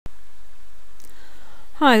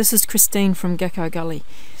Hi, this is Christine from Gecko Gully.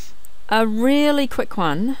 A really quick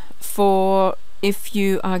one for if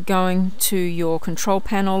you are going to your control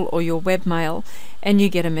panel or your webmail and you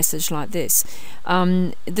get a message like this.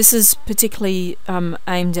 This is particularly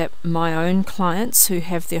aimed at my own clients who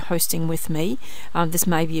have their hosting with me. This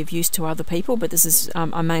may be of use to other people, but this is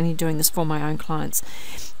I'm mainly doing this for my own clients.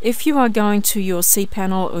 If you are going to your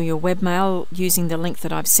cPanel or your webmail using the link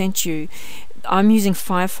that I've sent you, I'm using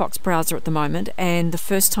Firefox browser at the moment, and the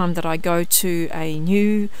first time that I go to a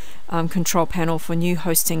new control panel for new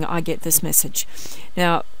hosting, I get this message.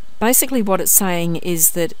 Now, basically what it's saying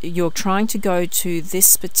is that you're trying to go to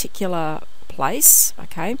this particular place,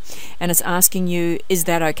 okay, and it's asking you, is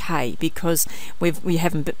that okay, because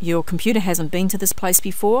your computer hasn't been to this place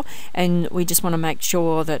before, and we just want to make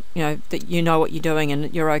sure that you know what you're doing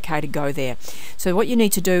and you're okay to go there. So what you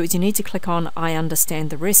need to do is you need to click on I understand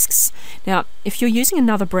the risks. Now, if you're using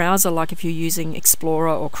another browser, like if you're using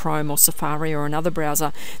Explorer or Chrome or Safari or another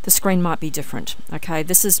browser, the screen might be different. Okay,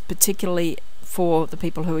 this is particularly for the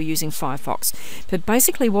people who are using Firefox. But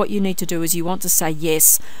basically what you need to do is you want to say,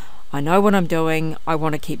 yes, I know what I'm doing, I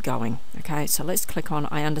want to keep going. Okay, so let's click on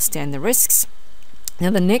I understand the risks.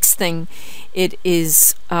 Now the next thing, it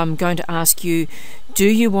is going to ask you, do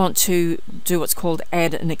you want to do what's called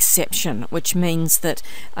add an exception, which means that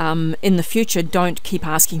in the future, don't keep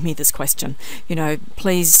asking me this question.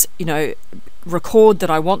 Please, record that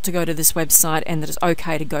I want to go to this website and that it's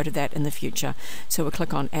okay to go to that in the future. So we'll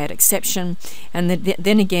click on add exception, and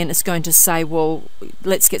then again it's going to say, well,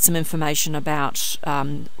 let's get some information about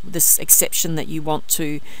this exception that you want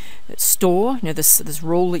to store, this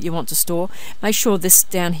rule that you want to store. Make sure this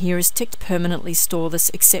down here is ticked, permanently store this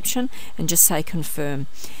exception, and just say confirm.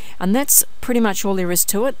 And that's pretty much all there is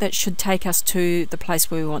to it. That should take us to the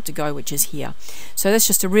place where we want to go, which is here. So that's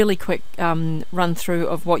just a really quick run through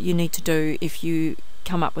of what you need to do if you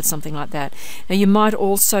come up with something like that. Now you might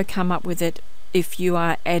also come up with it if you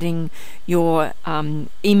are adding your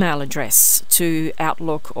email address to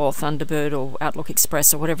Outlook or Thunderbird or Outlook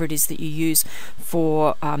Express or whatever it is that you use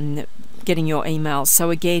for getting your emails.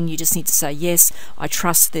 So again, you just need to say, yes, I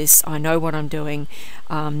trust this, I know what I'm doing,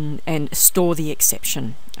 and store the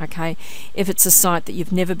exception. Okay, if it's a site that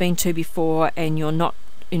you've never been to before and you're not,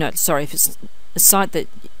 if it's a site that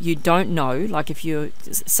you don't know, like if you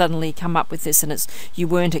suddenly come up with this and you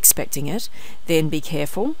weren't expecting it, then be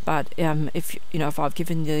careful. But if I've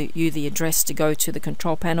given you the address to go to the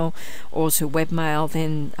control panel or to webmail,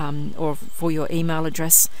 then or for your email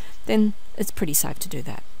address, then it's pretty safe to do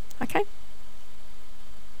that. Okay.